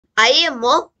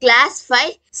IMO Class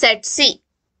 5 Set C.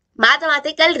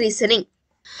 Mathematical Reasoning.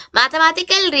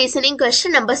 Mathematical Reasoning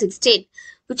question number 16.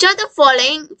 Which of the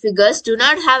following figures do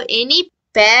not have any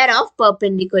pair of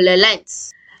perpendicular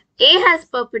lines? A has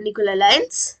perpendicular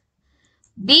lines.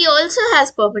 B also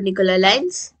has perpendicular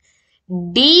lines.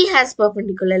 D has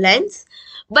perpendicular lines.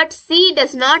 But C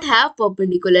does not have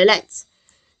perpendicular lines.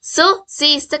 So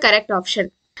C is the correct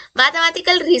option.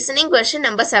 Mathematical Reasoning question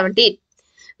number 17.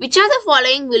 Which of the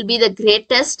following will be the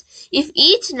greatest if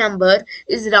each number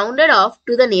is rounded off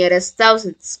to the nearest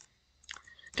thousands?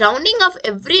 Rounding off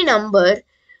every number,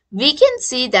 we can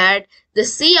see that the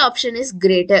C option is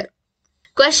greater.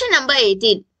 Question number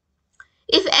 18.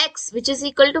 If x, which is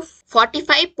equal to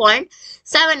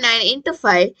 45.79 into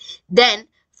 5, then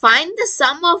find the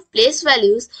sum of place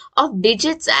values of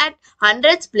digits at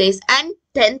hundreds place and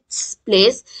tenths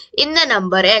place in the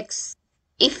number x.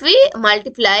 If we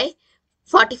multiply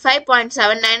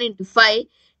 45.79 into 5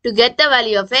 to get the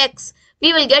value of x,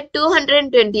 we will get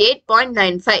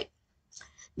 228.95.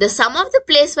 The sum of the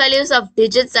place values of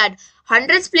digits at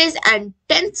hundreds place and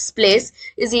tenths place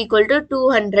is equal to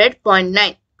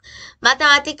 200.9.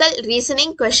 Mathematical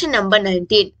Reasoning question number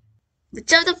 19.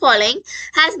 Which of the following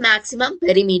has maximum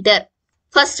perimeter?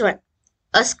 First one,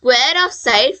 a square of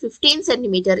side 15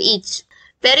 cm each.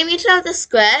 Perimeter of the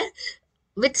square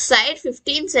with side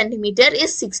 15 cm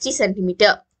is 60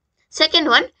 cm. Second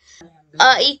one,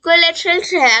 a equilateral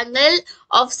triangle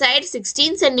of side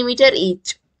 16 cm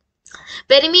each.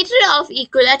 Perimeter of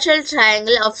equilateral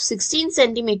triangle of 16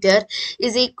 cm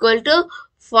is equal to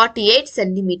 48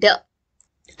 cm.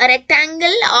 A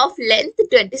rectangle of length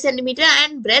 20 cm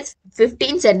and breadth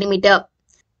 15 cm.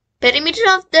 Perimeter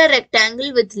of the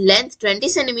rectangle with length 20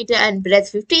 cm and breadth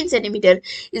 15 cm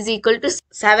is equal to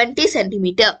 70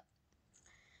 cm.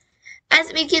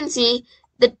 As we can see,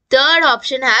 the third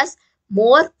option has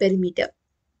more perimeter.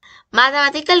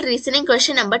 Mathematical Reasoning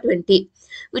question number 20.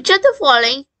 Which of the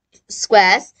following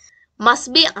squares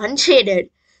must be unshaded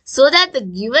so that the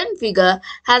given figure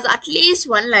has at least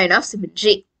one line of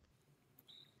symmetry?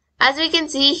 As we can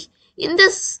see, in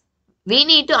this, we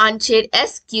need to unshade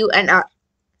S, Q and R.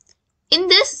 In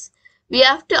this, we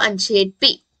have to unshade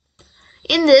P.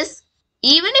 In this,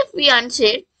 even if we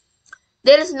unshade,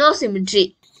 there is no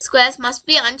symmetry. Squares must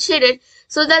be unshaded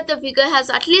so that the figure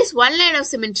has at least one line of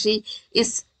symmetry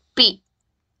is P.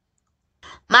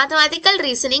 Mathematical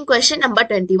Reasoning question number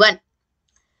 21.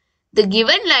 The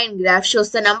given line graph shows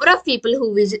the number of people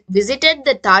who visited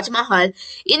the Taj Mahal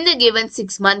in the given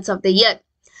 6 months of the year.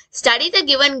 Study the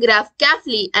given graph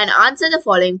carefully and answer the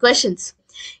following questions.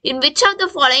 In which of the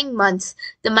following months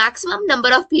the maximum number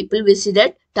of people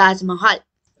visited Taj Mahal?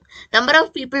 Number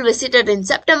of people visited in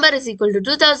September is equal to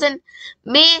 2000,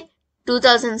 May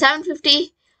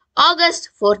 2750, August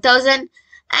 4000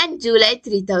 and July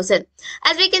 3000.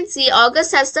 As we can see,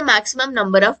 August has the maximum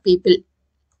number of people.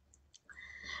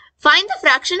 Find the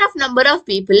fraction of number of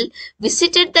people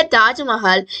visited the Taj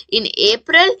Mahal in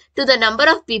April to the number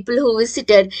of people who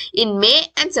visited in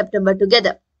May and September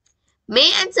together.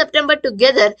 May and September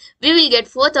together, we will get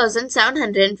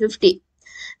 4750.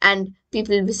 And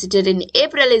people visited in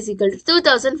April is equal to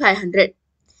 2500.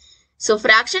 So,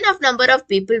 fraction of number of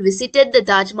people visited the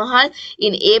Taj Mahal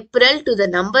in April to the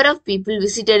number of people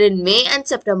visited in May and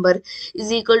September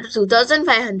is equal to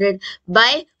 2500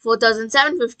 by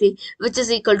 4750, which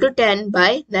is equal to 10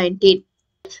 by 19.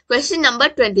 Question number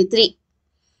 23.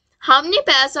 How many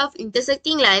pairs of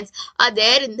intersecting lines are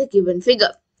there in the given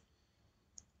figure?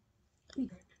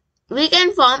 We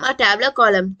can form a tabular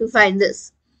column to find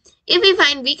this. If we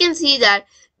find, we can see that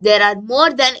there are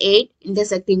more than 8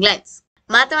 intersecting lines.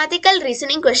 Mathematical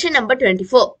Reasoning question number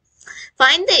 24.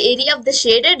 Find the area of the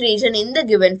shaded region in the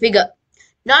given figure,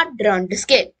 not drawn to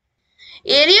scale.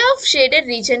 Area of shaded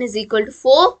region is equal to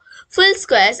 4 full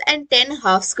squares and 10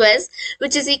 half squares,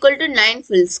 which is equal to 9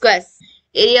 full squares.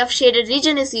 Area of shaded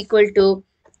region is equal to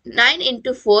 9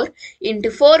 into 4,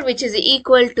 which is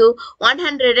equal to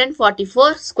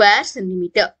 144 square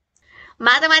centimeter.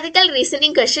 Mathematical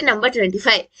Reasoning question number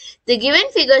 25. The given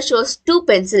figure shows 2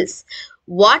 pencils.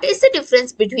 What is the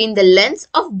difference between the lengths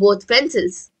of both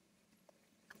pencils?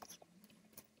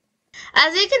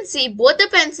 As you can see, both the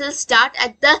pencils start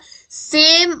at the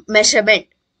same measurement.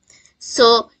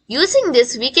 So, using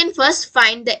this, we can first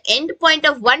find the end point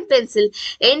of one pencil,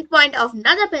 end point of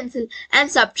another pencil and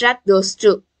subtract those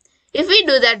two. If we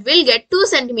do that, we'll get 2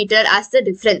 cm as the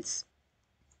difference.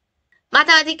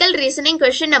 Mathematical Reasoning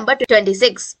question number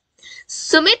 26.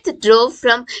 Sumit drove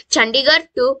from Chandigarh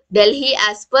to Delhi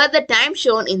as per the time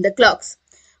shown in the clocks.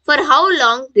 For how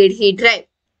long did he drive?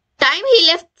 Time he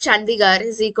left Chandigarh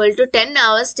is equal to 10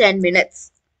 hours 10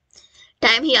 minutes.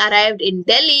 Time he arrived in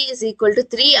Delhi is equal to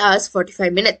 3 hours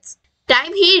 45 minutes.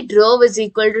 Time he drove is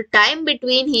equal to time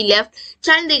between he left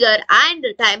Chandigarh and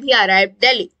time he arrived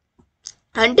Delhi.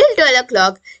 Until 12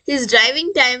 o'clock, his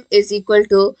driving time is equal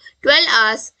to 12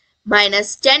 hours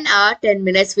minus 10 hour 10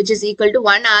 minutes, which is equal to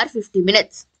 1 hour 50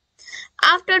 minutes.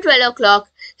 After 12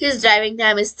 o'clock, his driving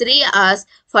time is 3 hours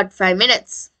 45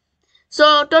 minutes.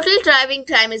 So total driving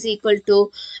time is equal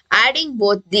to adding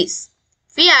both these.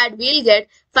 If we add, we'll get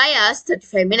 5 hours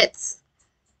 35 minutes.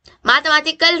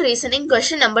 Mathematical reasoning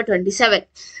question number 27.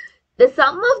 The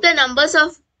sum of the numbers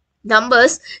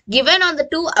given on the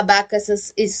two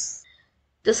abacuses is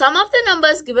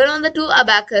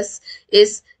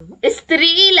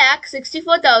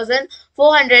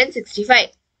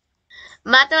 3,64,465.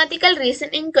 Mathematical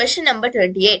reasoning question number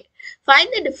 28. Find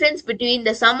the difference between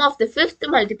the sum of the fifth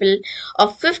multiple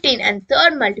of 15 and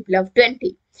third multiple of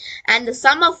 20 and the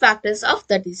sum of factors of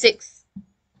 36.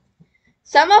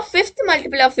 Sum of fifth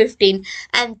multiple of 15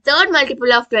 and third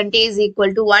multiple of 20 is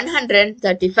equal to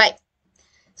 135.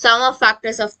 Sum of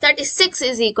factors of 36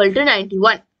 is equal to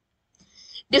 91.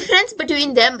 Difference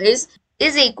between them is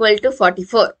equal to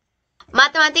 44.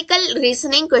 Mathematical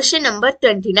reasoning question number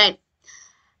 29.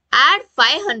 Add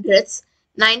 5 hundredths,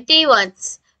 90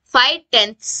 ones, 5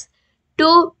 tenths,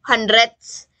 2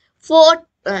 hundredths, 4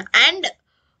 and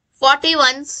 40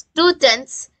 ones, 2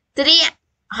 tenths, 3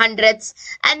 hundredths,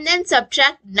 and then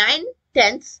subtract 9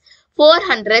 tenths, 4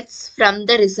 hundredths from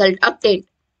the result obtained.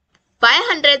 5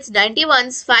 hundredths, 90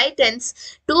 ones, 5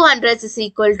 tenths, 2 hundredths is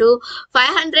equal to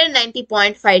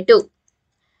 590.52.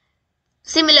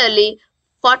 Similarly,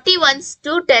 40 ones,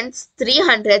 2 tenths, 3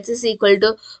 hundredths is equal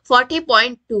to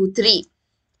 40.23.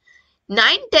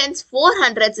 9 tenths, 4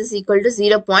 hundredths is equal to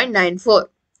 0.94.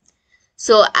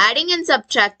 So, adding and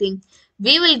subtracting,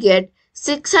 we will get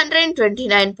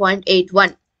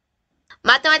 629.81.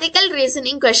 Mathematical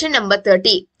reasoning question number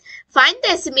 30. Find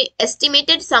the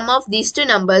estimated sum of these two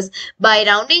numbers by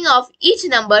rounding off each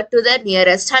number to the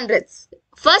nearest hundredths.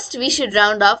 First, we should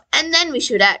round off and then we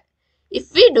should add.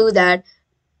 If we do that,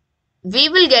 we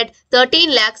will get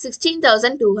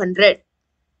 13,16,200.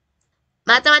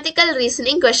 Mathematical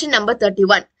reasoning question number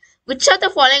 31. Which of the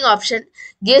following option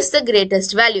gives the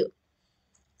greatest value?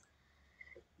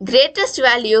 Greatest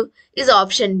value is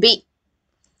option B.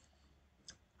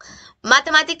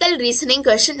 Mathematical reasoning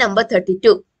question number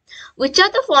 32. Which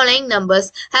of the following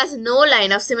numbers has no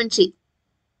line of symmetry?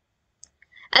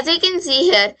 As you can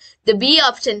see here, the B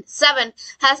option 7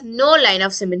 has no line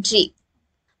of symmetry.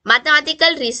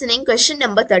 Mathematical reasoning question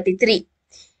number 33.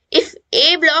 If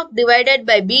A block divided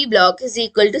by B block is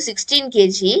equal to 16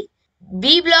 kg,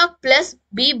 B block plus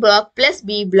B block plus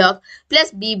B block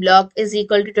plus B block is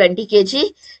equal to 20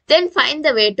 kg, then find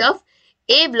the weight of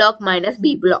A block minus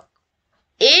B block.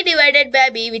 A divided by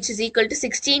B, which is equal to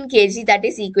 16 kg, that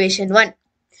is equation 1.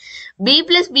 B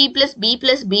plus B plus B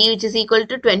plus B, which is equal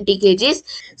to 20 kgs.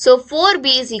 So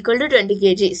 4B is equal to 20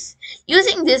 kgs.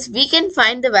 Using this, we can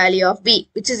find the value of B,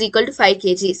 which is equal to 5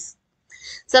 kgs.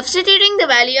 Substituting the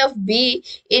value of B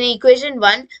in equation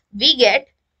 1, we get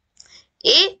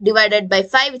A divided by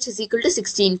 5, which is equal to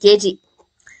 16 kg.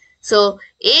 So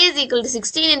A is equal to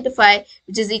 16 into 5,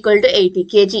 which is equal to 80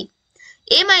 kg.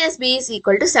 A minus B is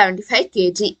equal to 75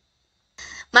 kg.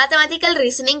 Mathematical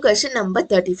reasoning question number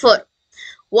 34.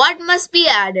 What must be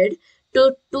added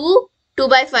to 2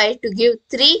 by 5 to give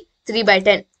 3 by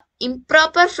 10?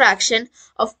 Improper fraction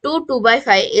of 2 by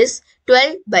 5 is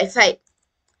 12 by 5.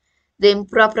 The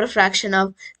improper fraction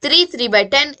of 3 by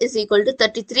 10 is equal to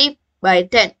 33 by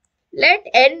 10. Let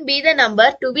n be the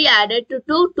number to be added to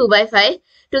 2 by 5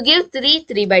 to give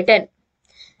 3 by 10.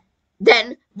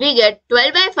 Then we get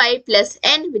 12 by 5 plus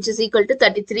n, which is equal to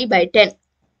 33 by 10.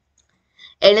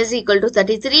 N is equal to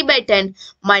 33 by 10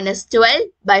 minus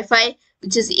 12 by 5,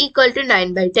 which is equal to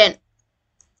 9 by 10.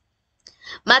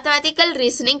 Mathematical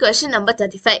reasoning question number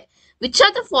 35. Which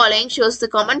of the following shows the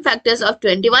common factors of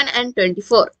 21 and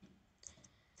 24?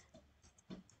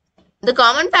 The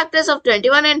common factors of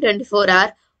 21 and 24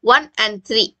 are 1 and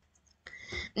 3.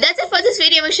 That's it for this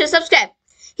video. Make sure to subscribe,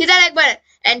 hit the like button,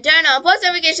 and turn on post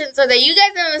notifications so that you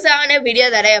guys don't miss out on a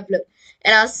video that I upload.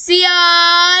 And I'll see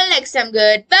y'all next time.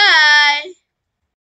 Goodbye.